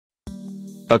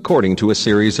According to a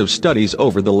series of studies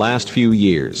over the last few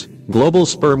years, global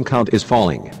sperm count is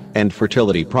falling, and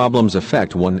fertility problems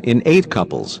affect 1 in 8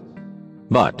 couples.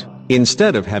 But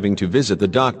instead of having to visit the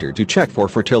doctor to check for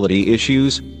fertility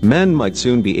issues, men might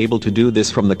soon be able to do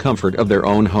this from the comfort of their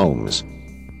own homes.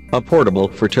 A portable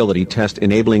fertility test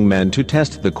enabling men to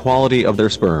test the quality of their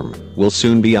sperm will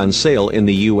soon be on sale in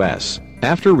the US,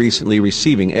 after recently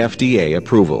receiving FDA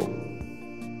approval.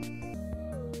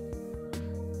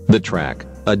 The Trak,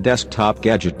 a desktop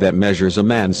gadget that measures a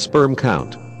man's sperm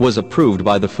count, was approved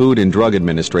by the Food and Drug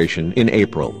Administration in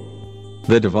April.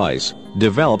 The device,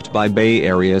 developed by Bay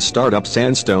Area startup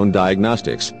Sandstone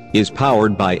Diagnostics, is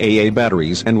powered by AA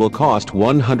batteries and will cost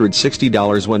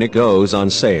 $160 when it goes on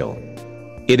sale.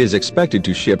 It is expected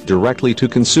to ship directly to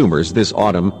consumers this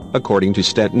autumn, according to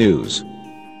Stet News.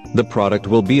 The product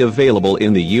will be available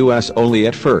in the US only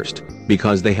at first,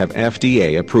 because they have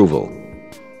FDA approval.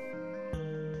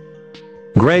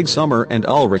 Greg Sommer and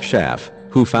Ulrich Schaff,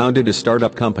 who founded a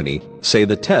startup company, say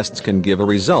the tests can give a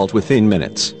result within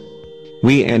minutes.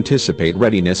 We anticipate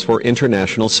readiness for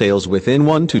international sales within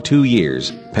 1 to 2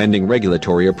 years, pending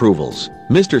regulatory approvals,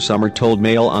 Mr. Sommer told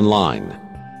Mail Online.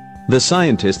 The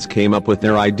scientists came up with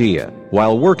their idea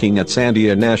while working at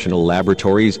Sandia National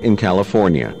Laboratories in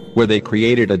California, where they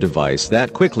created a device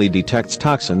that quickly detects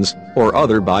toxins or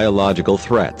other biological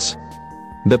threats.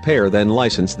 The pair then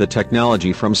licensed the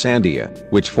technology from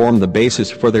Sandia, which formed the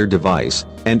basis for their device,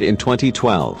 and in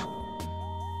 2012,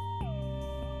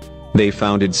 they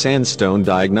founded Sandstone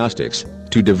Diagnostics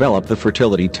to develop the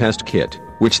fertility test kit,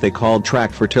 which they called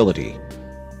Trak Fertility.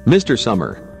 Mr.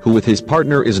 Sommer, who with his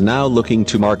partner is now looking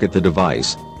to market the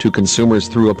device to consumers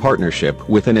through a partnership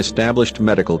with an established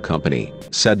medical company,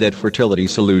 said that fertility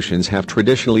solutions have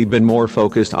traditionally been more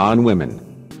focused on women.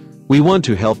 "We want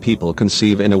to help people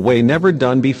conceive in a way never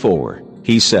done before,"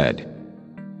 he said.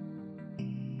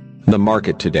 The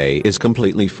market today is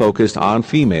completely focused on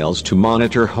females to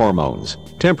monitor hormones,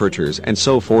 temperatures and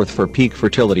so forth for peak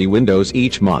fertility windows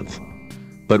each month.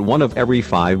 But 1 of every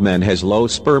 5 men has low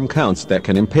sperm counts that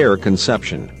can impair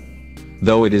conception.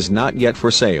 Though it is not yet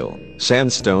for sale,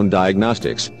 Sandstone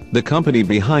Diagnostics, the company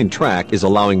behind Trak, is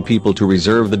allowing people to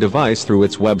reserve the device through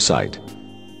its website.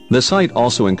 The site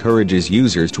also encourages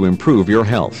users to improve your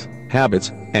health,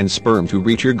 habits, and sperm to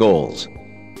reach your goals.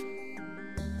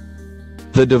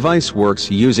 The device works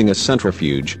using a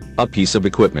centrifuge, a piece of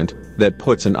equipment that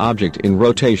puts an object in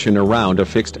rotation around a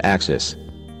fixed axis.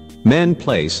 Men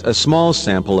place a small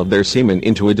sample of their semen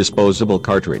into a disposable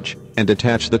cartridge and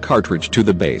attach the cartridge to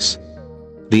the base.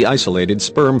 The isolated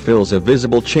sperm fills a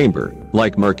visible chamber,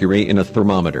 like mercury in a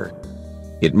thermometer.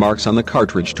 It marks on the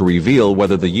cartridge to reveal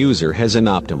whether the user has an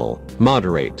optimal,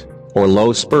 moderate, or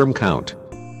low sperm count.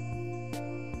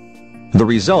 The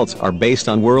results are based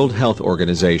on World Health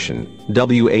Organization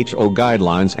 (WHO)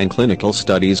 guidelines and clinical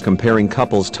studies comparing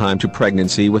couples' time to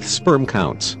pregnancy with sperm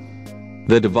counts.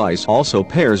 The device also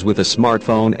pairs with a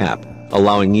smartphone app,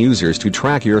 allowing users to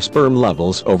track your sperm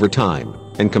levels over time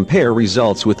and compare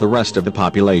results with the rest of the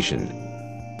population.